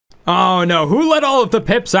Oh no, who let all of the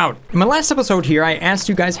pips out? In my last episode here, I asked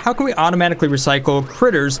you guys how can we automatically recycle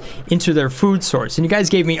critters into their food source, and you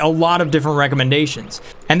guys gave me a lot of different recommendations.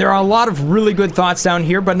 And there are a lot of really good thoughts down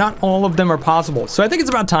here, but not all of them are possible. So I think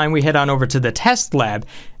it's about time we head on over to the test lab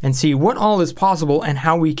and see what all is possible and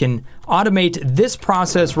how we can automate this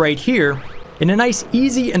process right here in a nice,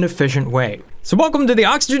 easy, and efficient way. So welcome to the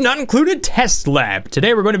Oxygen Not Included Test Lab.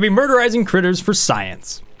 Today we're going to be murderizing critters for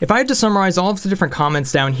science. If I had to summarize all of the different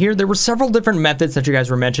comments down here, there were several different methods that you guys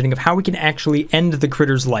were mentioning of how we can actually end the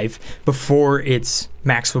critter's life before its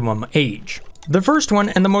maximum age. The first one,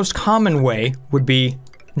 and the most common way, would be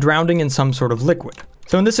drowning in some sort of liquid.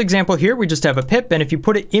 So in this example here, we just have a pip, and if you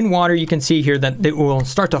put it in water, you can see here that it will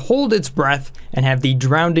start to hold its breath and have the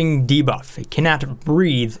drowning debuff. It cannot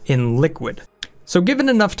breathe in liquid. So given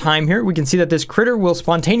enough time here, we can see that this critter will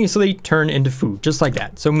spontaneously turn into food, just like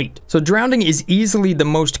that, so meat. So drowning is easily the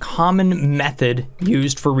most common method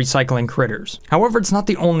used for recycling critters. However, it's not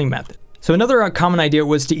the only method. So another common idea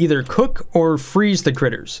was to either cook or freeze the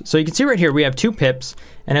critters. So you can see right here, we have two pips,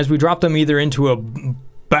 and as we drop them either into a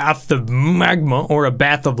bath of magma or a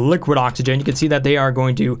bath of liquid oxygen, you can see that they are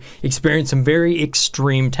going to experience some very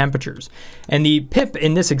extreme temperatures. And the pip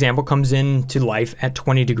in this example comes into life at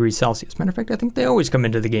 20 degrees Celsius. Matter of fact, I think they always come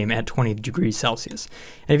into the game at 20 degrees Celsius.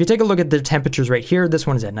 And if you take a look at the temperatures right here, this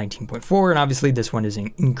one is at 19.4, and obviously this one is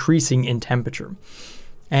increasing in temperature.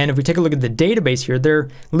 And if we take a look at the database here, their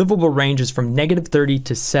livable range is from -30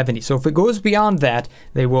 to 70. So if it goes beyond that,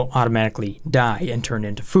 they will automatically die and turn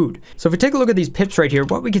into food. So if we take a look at these pips right here,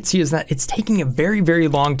 what we can see is that it's taking a very, very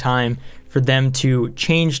long time for them to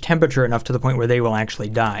change temperature enough to the point where they will actually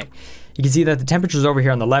die. You can see that the temperatures over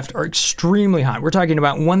here on the left are extremely hot. We're talking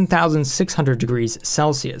about 1,600 degrees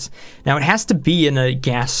Celsius. Now it has to be in a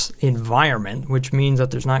gas environment, which means that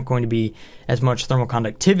there's not going to be as much thermal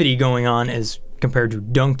conductivity going on as compared to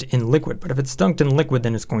dunked in liquid. But if it's dunked in liquid,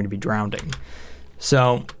 then it's going to be drowning.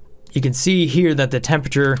 So you can see here that the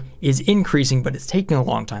temperature is increasing, but it's taking a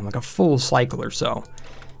long time, like a full cycle or so.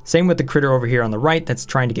 Same with the critter over here on the right that's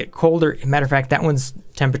trying to get colder. As a matter of fact, that one's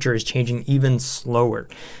temperature is changing even slower.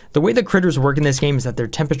 The way the critters work in this game is that their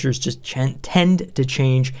temperatures just tend to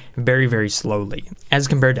change very, very slowly as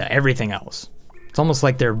compared to everything else. It's almost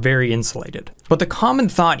like they're very insulated. But the common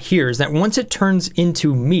thought here is that once it turns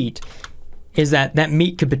into meat, is that that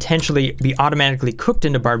meat could potentially be automatically cooked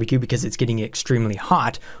into barbecue because it's getting extremely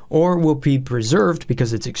hot, or will be preserved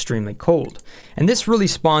because it's extremely cold. And this really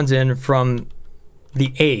spawns in from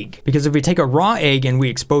the egg, because if we take a raw egg and we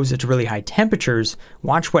expose it to really high temperatures,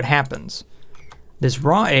 watch what happens. This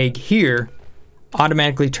raw egg here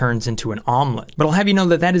automatically turns into an omelet. But I'll have you know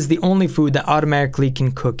that that is the only food that automatically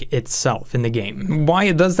can cook itself in the game. Why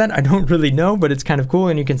it does that, I don't really know, but it's kind of cool,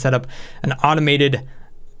 and you can set up an automated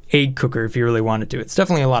egg cooker if you really wanted to. It's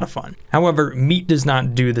definitely a lot of fun. However, meat does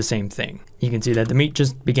not do the same thing. You can see that the meat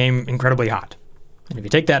just became incredibly hot. And if you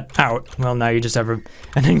take that out, well, now you just have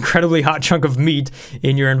an incredibly hot chunk of meat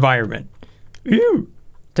in your environment. Ew!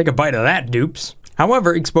 Take a bite of that, dupes.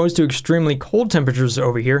 However, exposed to extremely cold temperatures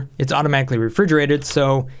over here, it's automatically refrigerated,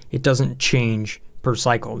 so it doesn't change per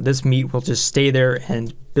cycle. This meat will just stay there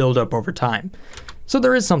and build up over time. So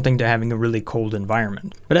there is something to having a really cold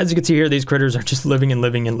environment. But as you can see here, these critters are just living and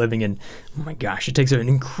living and living, and oh my gosh, it takes an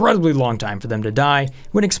incredibly long time for them to die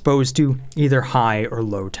when exposed to either high or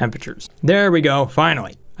low temperatures. There we go,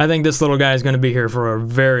 finally. I think this little guy is going to be here for a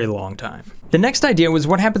very long time. The next idea was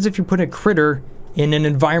what happens if you put a critter in an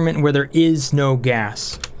environment where there is no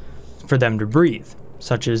gas for them to breathe,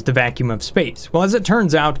 such as the vacuum of space. Well, as it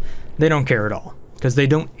turns out, they don't care at all, because they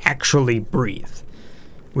don't actually breathe.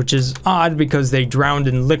 Which is odd because they drowned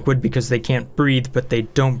in liquid because they can't breathe, but they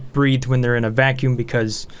don't breathe when they're in a vacuum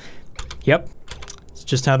because, yep, it's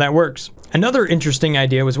just how that works. Another interesting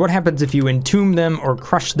idea was what happens if you entomb them or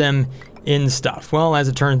crush them in stuff. Well, as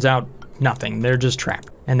it turns out, nothing. They're just trapped.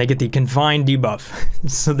 And they get the confined debuff.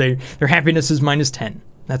 So their happiness is -10.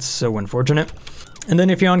 That's so unfortunate. And then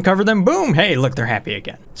if you uncover them, boom, hey, look, they're happy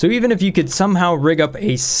again. So even if you could somehow rig up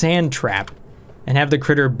a sand trap and have the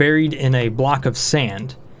critter buried in a block of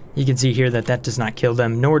sand, you can see here that that does not kill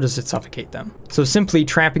them, nor does it suffocate them. So simply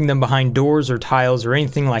trapping them behind doors or tiles or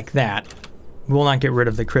anything like that will not get rid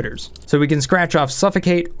of the critters. So we can scratch off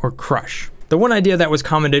suffocate or crush. The one idea that was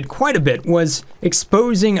commented quite a bit was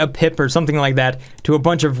exposing a pip or something like that to a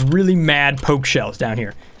bunch of really mad poke shells down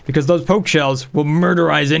here, because those poke shells will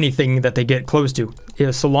murderize anything that they get close to,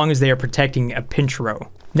 so long as they are protecting a pinch row.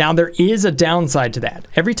 Now, there is a downside to that.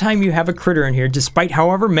 Every time you have a critter in here, despite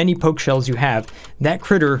however many poke shells you have, that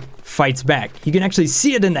critter fights back. You can actually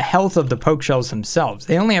see it in the health of the poke shells themselves.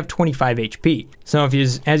 They only have 25 HP. So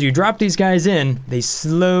as you drop these guys in, they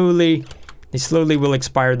slowly will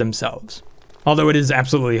expire themselves. Although it is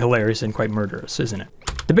absolutely hilarious and quite murderous, isn't it?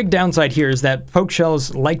 The big downside here is that poke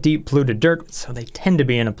shells like to eat polluted dirt, so they tend to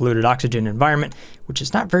be in a polluted oxygen environment, which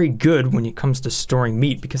is not very good when it comes to storing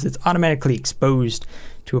meat because it's automatically exposed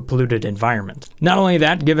to a polluted environment. Not only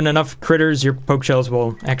that, given enough critters, your poke shells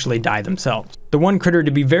will actually die themselves. The one critter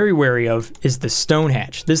to be very wary of is the stone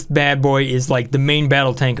hatch. This bad boy is like the main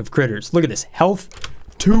battle tank of critters. Look at this, health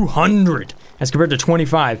 200 as compared to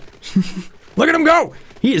 25. Look at him go!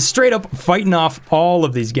 He is straight up fighting off all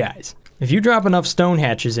of these guys. If you drop enough stone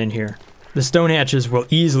hatches in here, the stone hatches will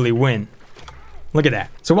easily win. Look at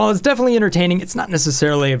that. So while it's definitely entertaining, it's not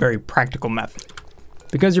necessarily a very practical method,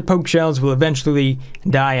 because your poke shells will eventually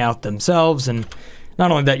die out themselves, and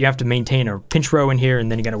not only that, you have to maintain a pinch row in here,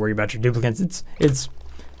 and then you gotta worry about your duplicates. It's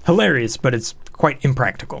hilarious, but it's quite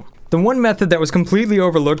impractical. The one method that was completely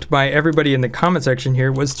overlooked by everybody in the comment section here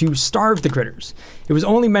was to starve the critters. It was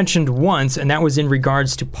only mentioned once, and that was in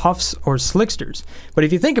regards to puffs or slicksters. But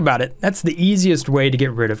if you think about it, that's the easiest way to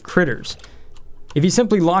get rid of critters. If you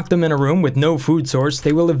simply lock them in a room with no food source,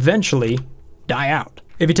 they will eventually die out.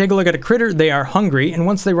 If you take a look at a critter, they are hungry, and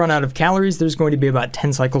once they run out of calories, there's going to be about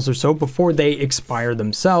 10 cycles or so before they expire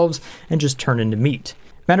themselves and just turn into meat.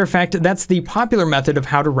 Matter of fact, that's the popular method of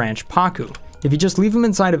how to ranch Pacu. If you just leave them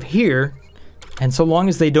inside of here, and so long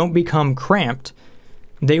as they don't become cramped,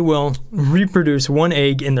 they will reproduce one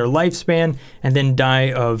egg in their lifespan and then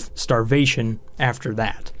die of starvation after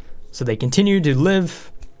that. So they continue to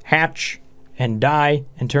live, hatch, and die,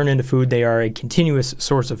 and turn into food. They are a continuous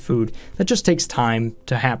source of food that just takes time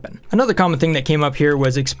to happen. Another common thing that came up here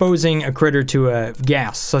was exposing a critter to a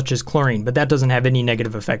gas, such as chlorine, but that doesn't have any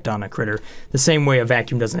negative effect on a critter, the same way a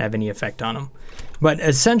vacuum doesn't have any effect on them. But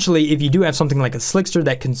essentially, if you do have something like a slickster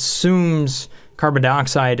that consumes carbon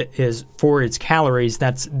dioxide for its calories,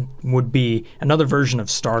 that would be another version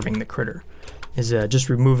of starving the critter, is just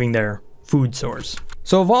removing their food source.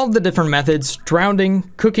 So of all the different methods,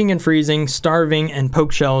 drowning, cooking and freezing, starving, and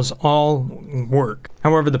poke shells all work.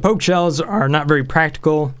 However, the poke shells are not very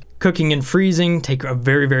practical. Cooking and freezing take a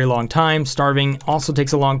very, very long time. Starving also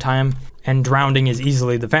takes a long time. And drowning is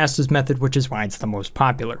easily the fastest method, which is why it's the most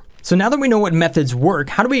popular. So now that we know what methods work,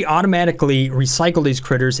 how do we automatically recycle these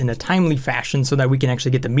critters in a timely fashion so that we can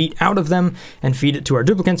actually get the meat out of them and feed it to our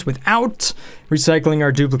duplicates without recycling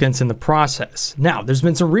our duplicates in the process? Now, there's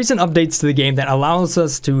been some recent updates to the game that allows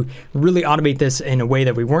us to really automate this in a way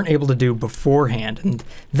that we weren't able to do beforehand, and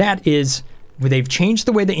that is they've changed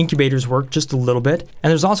the way the incubators work just a little bit,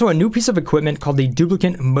 and there's also a new piece of equipment called the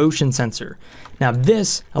duplicate motion sensor. Now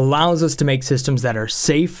this allows us to make systems that are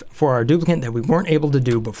safe for our duplicate that we weren't able to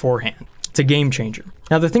do beforehand. It's a game changer.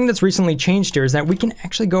 Now the thing that's recently changed here is that we can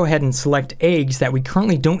actually go ahead and select eggs that we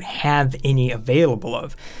currently don't have any available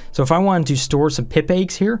of. So if I wanted to store some pip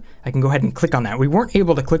eggs here, I can go ahead and click on that. We weren't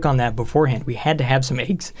able to click on that beforehand. We had to have some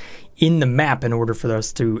eggs in the map in order for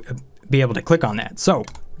us to be able to click on that. So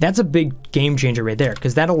that's a big game changer right there,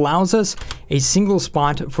 because that allows us a single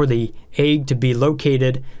spot for the egg to be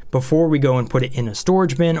located before we go and put it in a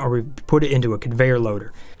storage bin or we put it into a conveyor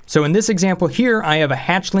loader. So in this example here, I have a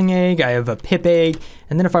hatchling egg, I have a pip egg,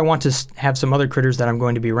 and then if I want to have some other critters that I'm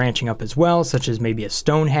going to be ranching up as well, such as maybe a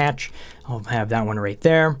stone hatch, I'll have that one right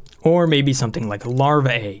there, or maybe something like a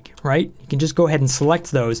larva egg, right? You can just go ahead and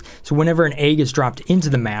select those, so whenever an egg is dropped into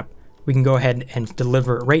the map, we can go ahead and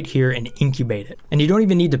deliver it right here and incubate it. And you don't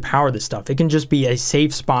even need to power this stuff. It can just be a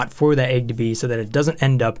safe spot for that egg to be so that it doesn't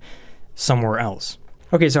end up somewhere else.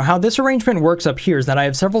 Okay, so how this arrangement works up here is that I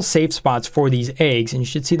have several safe spots for these eggs, and you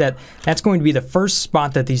should see that that's going to be the first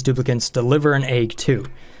spot that these duplicates deliver an egg to.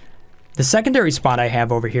 The secondary spot I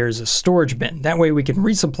have over here is a storage bin. That way we can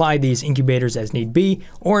resupply these incubators as need be,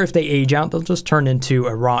 or if they age out, they'll just turn into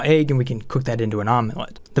a raw egg and we can cook that into an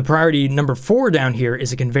omelet. The priority number 4 down here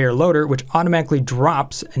is a conveyor loader, which automatically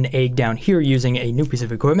drops an egg down here using a new piece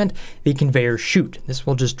of equipment, the conveyor chute. This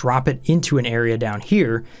will just drop it into an area down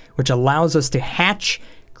here, which allows us to hatch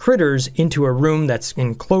critters into a room that's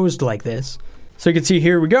enclosed like this. So you can see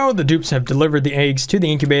here we go, the dupes have delivered the eggs to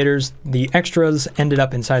the incubators. The extras ended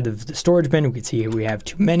up inside of the storage bin. We can see here we have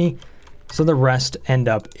too many. So the rest end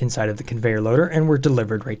up inside of the conveyor loader and were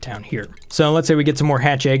delivered right down here. So let's say we get some more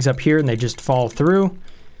hatch eggs up here and they just fall through.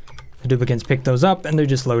 The duplicates pick those up and they're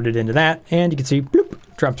just loaded into that. And you can see, bloop,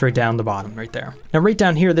 drops right down the bottom right there. Now right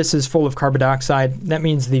down here, this is full of carbon dioxide. That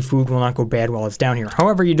means the food will not go bad while it's down here.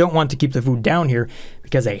 However, you don't want to keep the food down here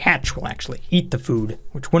because a hatch will actually eat the food,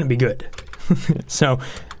 which wouldn't be good. So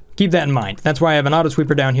keep that in mind. That's why I have an auto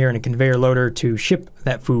sweeper down here and a conveyor loader to ship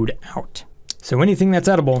that food out. So anything that's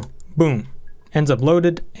edible, boom, ends up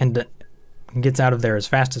loaded and gets out of there as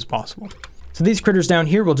fast as possible. So these critters down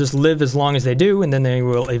here will just live as long as they do, and then they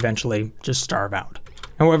will eventually just starve out.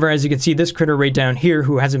 However, as you can see, this critter right down here,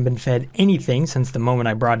 who hasn't been fed anything since the moment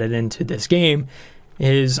I brought it into this game,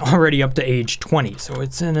 is already up to age 20. So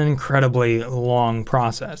it's an incredibly long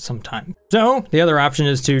process sometimes. So the other option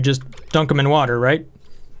is to just dunk them in water, right?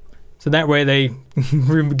 So that way they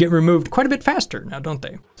get removed quite a bit faster now, don't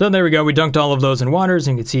they? So there we go. We dunked all of those in waters,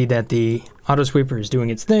 and you can see that the auto sweeper is doing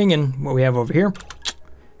its thing. And what we have over here,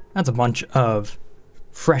 that's a bunch of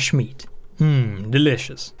fresh meat.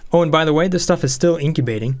 Delicious. Oh, and by the way, this stuff is still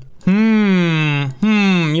incubating.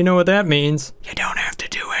 You know what that means. You don't have to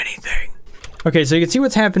do anything. Okay, so you can see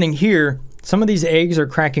what's happening here. Some of these eggs are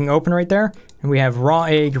cracking open right there, and we have raw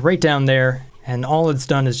egg right down there. And all it's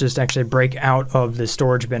done is just actually break out of the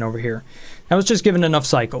storage bin over here. That was just given enough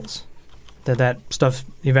cycles that stuff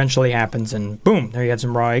eventually happens, and boom, there you have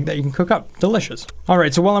some raw egg that you can cook up. Delicious. All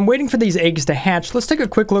right, so while I'm waiting for these eggs to hatch, let's take a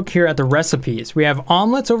quick look here at the recipes. We have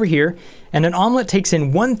omelets over here, and an omelet takes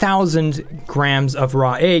in 1,000 grams of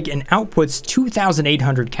raw egg and outputs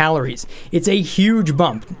 2,800 calories. It's a huge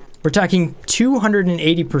bump. We're talking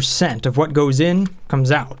 280% of what goes in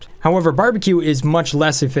comes out. However, barbecue is much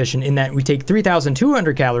less efficient in that we take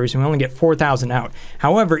 3,200 calories and we only get 4,000 out.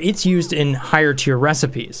 However, it's used in higher tier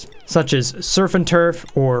recipes, such as surf and turf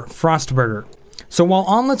or Frostburger. So while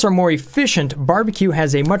omelets are more efficient, barbecue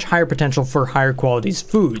has a much higher potential for higher qualities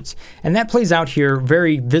foods. And that plays out here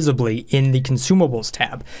very visibly in the consumables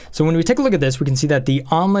tab. So when we take a look at this, we can see that the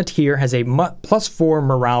omelet here has a +4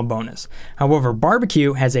 morale bonus. However,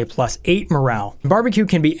 barbecue has a +8 morale. Barbecue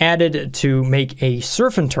can be added to make a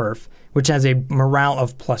surf and turf, which has a morale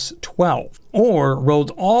of +12, or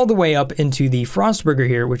rolled all the way up into the Frostburger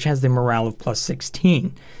here, which has the morale of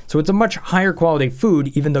 +16. So it's a much higher quality food,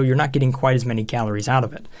 even though you're not getting quite as many calories out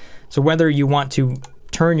of it. So whether you want to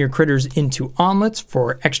turn your critters into omelets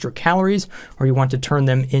for extra calories, or you want to turn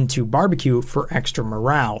them into barbecue for extra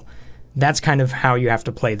morale, that's kind of how you have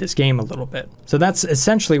to play this game a little bit. So that's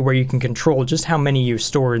essentially where you can control just how many you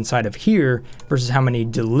store inside of here versus how many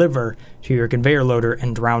deliver to your conveyor loader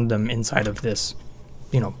and drown them inside of this,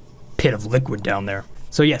 pit of liquid down there.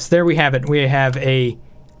 So yes, there we have it. We have a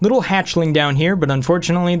little hatchling down here, but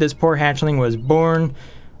unfortunately this poor hatchling was born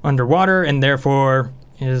underwater and therefore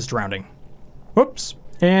is drowning. Whoops.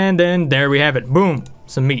 And then there we have it. Boom.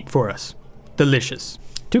 Some meat for us. Delicious.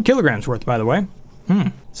 2 kilograms worth, by the way.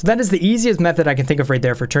 So that is the easiest method I can think of right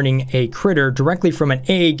there for turning a critter directly from an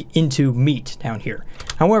egg into meat down here.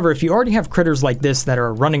 However, if you already have critters like this that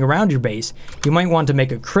are running around your base, you might want to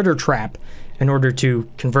make a critter trap in order to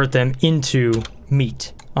convert them into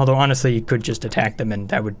meat. Although honestly, you could just attack them and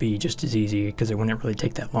that would be just as easy because it wouldn't really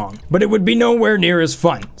take that long. But it would be nowhere near as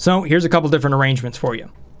fun. So here's a couple different arrangements for you.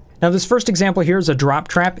 Now this first example here is a drop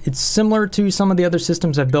trap. It's similar to some of the other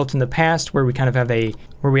systems I've built in the past where we kind of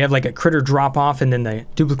have like a critter drop off and then the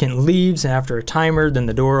duplicant leaves, and after a timer then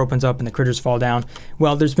the door opens up and the critters fall down.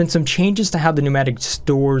 Well, there's been some changes to how the pneumatic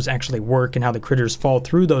doors actually work and how the critters fall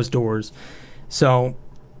through those doors. So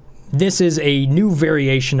this is a new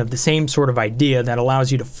variation of the same sort of idea that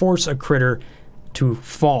allows you to force a critter to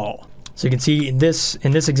fall. So you can see in this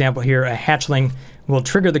example here, a hatchling will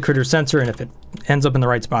trigger the critter sensor, and if it ends up in the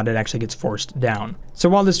right spot, it actually gets forced down. So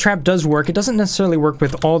while this trap does work, it doesn't necessarily work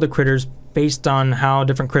with all the critters based on how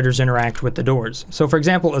different critters interact with the doors. So for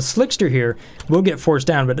example, a slickster here will get forced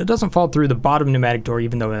down, but it doesn't fall through the bottom pneumatic door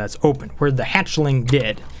even though that's open, where the hatchling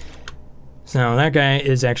did. So that guy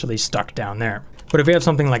is actually stuck down there. But if we have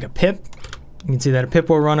something like a pip, you can see that a pip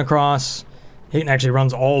will run across. It actually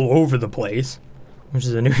runs all over the place, which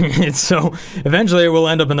is a new so eventually it will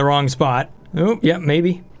end up in the wrong spot. Oh, yeah,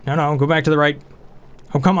 maybe. No, go back to the right.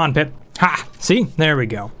 Oh, come on, Pip. Ha! See? There we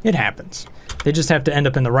go. It happens. They just have to end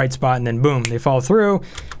up in the right spot and then boom, they fall through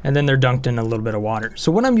and then they're dunked in a little bit of water.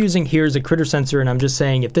 So what I'm using here is a critter sensor, and I'm just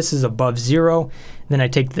saying if this is above 0, then I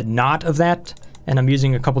take the knot of that, and I'm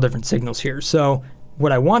using a couple different signals here. So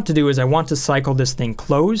what I want to do is I want to cycle this thing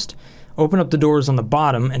closed, open up the doors on the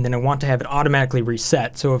bottom, and then I want to have it automatically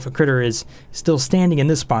reset. So if a critter is still standing in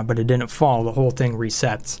this spot but it didn't fall, the whole thing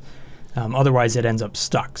resets. Otherwise it ends up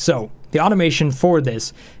stuck. So the automation for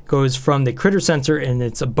this goes from the critter sensor, and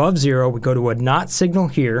it's above 0. We go to a knot signal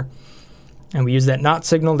here, and we use that knot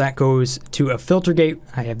signal. That goes to a filter gate.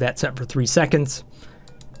 I have that set for 3 seconds.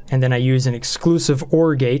 And then I use an exclusive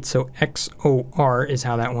OR gate, so XOR is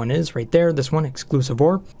how that one is right there, this one, exclusive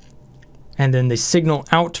OR. And then the signal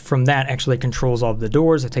out from that actually controls all of the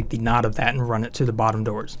doors. I take the knot of that and run it to the bottom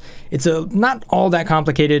doors. It's not all that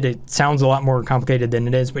complicated. It sounds a lot more complicated than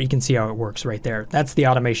it is, but you can see how it works right there. That's the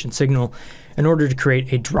automation signal in order to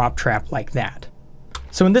create a drop trap like that.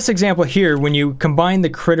 So in this example here, when you combine the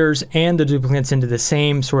critters and the duplicants into the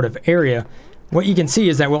same sort of area, what you can see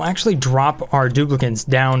is that we'll actually drop our duplicants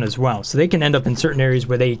down as well. So they can end up in certain areas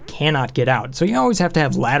where they cannot get out. So you always have to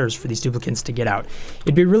have ladders for these duplicants to get out.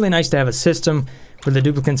 It'd be really nice to have a system where the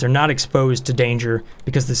duplicants are not exposed to danger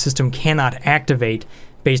because the system cannot activate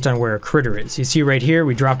based on where a critter is. You see right here,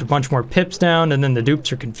 we dropped a bunch more pips down and then the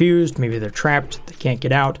dupes are confused. Maybe they're trapped, they can't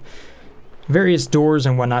get out. Various doors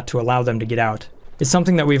and whatnot to allow them to get out is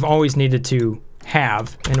something that we've always needed to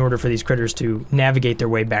have in order for these critters to navigate their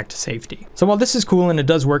way back to safety. So while this is cool and it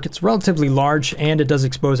does work, it's relatively large and it does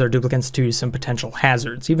expose our duplicants to some potential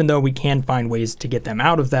hazards. Even though we can find ways to get them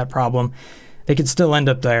out of that problem, they could still end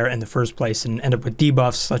up there in the first place and end up with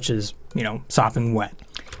debuffs such as, sopping wet.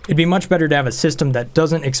 It'd be much better to have a system that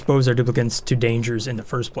doesn't expose our duplicants to dangers in the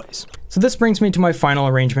first place. So this brings me to my final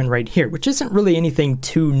arrangement right here, which isn't really anything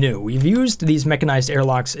too new. We've used these mechanized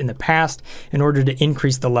airlocks in the past in order to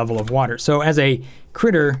increase the level of water. So as a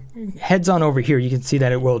critter heads on over here, you can see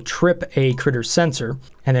that it will trip a critter sensor.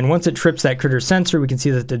 And then once it trips that critter sensor, we can see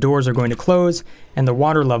that the doors are going to close and the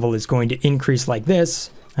water level is going to increase like this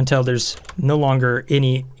until there's no longer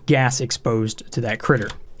any gas exposed to that critter.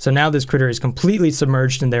 So now this critter is completely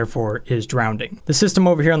submerged and therefore is drowning. The system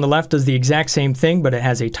over here on the left does the exact same thing, but it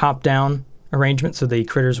has a top-down arrangement, so the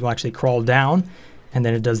critters will actually crawl down, and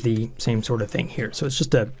then it does the same sort of thing here. So it's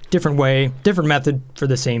just a different way, different method for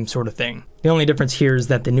the same sort of thing. The only difference here is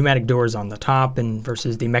that the pneumatic door is on the top and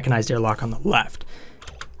versus the mechanized airlock on the left.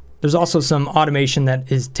 There's also some automation that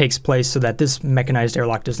takes place so that this mechanized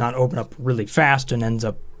airlock does not open up really fast and ends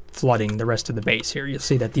up flooding the rest of the base here. You'll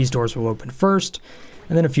see that these doors will open first,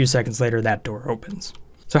 and then a few seconds later that door opens.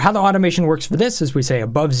 So how the automation works for this is we say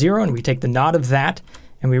above 0 and we take the knot of that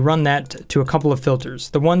and we run that to a couple of filters.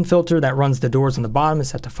 The one filter that runs the doors on the bottom is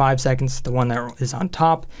set to 5 seconds. The one that is on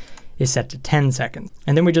top is set to 10 seconds.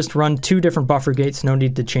 And then we just run 2 different buffer gates. No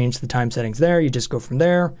need to change the time settings there. You just go from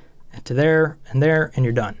there to there, and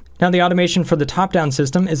you're done. Now the automation for the top-down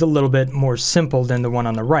system is a little bit more simple than the one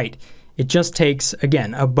on the right. It just takes,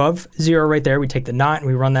 again, above 0 right there, we take the knot and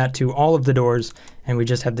we run that to all of the doors and we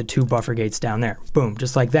just have the 2 buffer gates down there. Boom,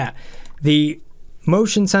 just like that. The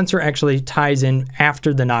motion sensor actually ties in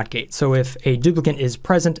after the knot gate. So if a duplicant is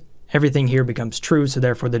present, everything here becomes true, so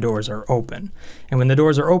therefore the doors are open. And when the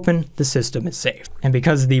doors are open, the system is safe. And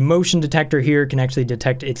because the motion detector here can actually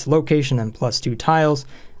detect its location and +2 tiles,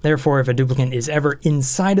 therefore if a duplicant is ever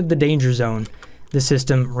inside of the danger zone, the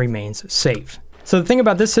system remains safe. So the thing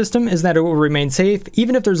about this system is that it will remain safe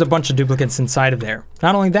even if there's a bunch of duplicates inside of there.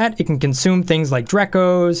 Not only that, it can consume things like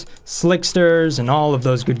Drekos, Slicksters, and all of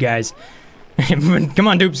those good guys. Come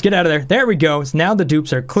on, dupes, get out of there. There we go. So now the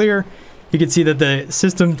dupes are clear. You can see that the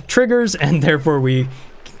system triggers, and therefore we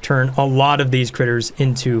turn a lot of these critters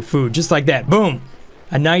into food. Just like that. Boom.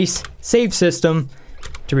 A nice, safe system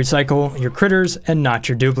to recycle your critters and not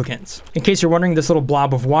your duplicates. In case you're wondering, this little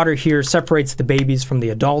blob of water here separates the babies from the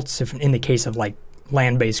adults, if in the case of like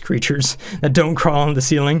land-based creatures that don't crawl on the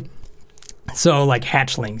ceiling. So like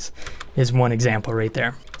hatchlings is one example right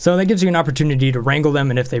there. So that gives you an opportunity to wrangle them,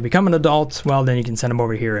 and if they become an adult, well, then you can send them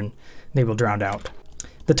over here and they will drown out.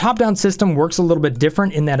 The top-down system works a little bit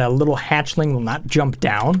different in that a little hatchling will not jump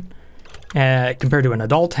down compared to an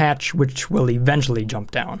adult hatch, which will eventually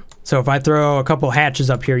jump down. So if I throw a couple hatches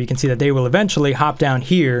up here, you can see that they will eventually hop down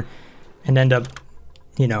here and end up,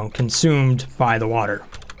 consumed by the water.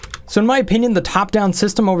 So in my opinion, the top-down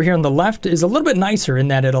system over here on the left is a little bit nicer in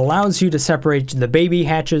that it allows you to separate the baby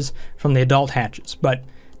hatches from the adult hatches. But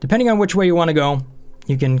depending on which way you want to go,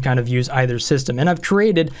 you can kind of use either system. And I've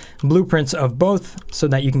created blueprints of both so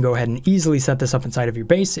that you can go ahead and easily set this up inside of your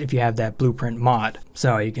base if you have that blueprint mod.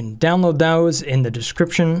 So you can download those in the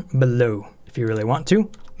description below if you really want to.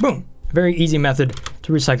 Boom. A very easy method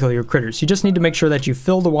to recycle your critters. You just need to make sure that you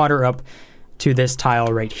fill the water up to this tile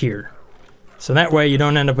right here. So that way you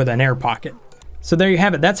don't end up with an air pocket. So there you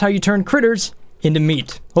have it. That's how you turn critters into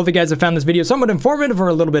meat. Hope you guys have found this video somewhat informative or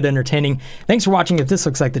a little bit entertaining. Thanks for watching. If this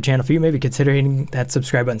looks like the channel for you, maybe consider hitting that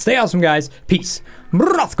subscribe button. Stay awesome, guys. Peace.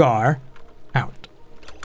 Brothgar.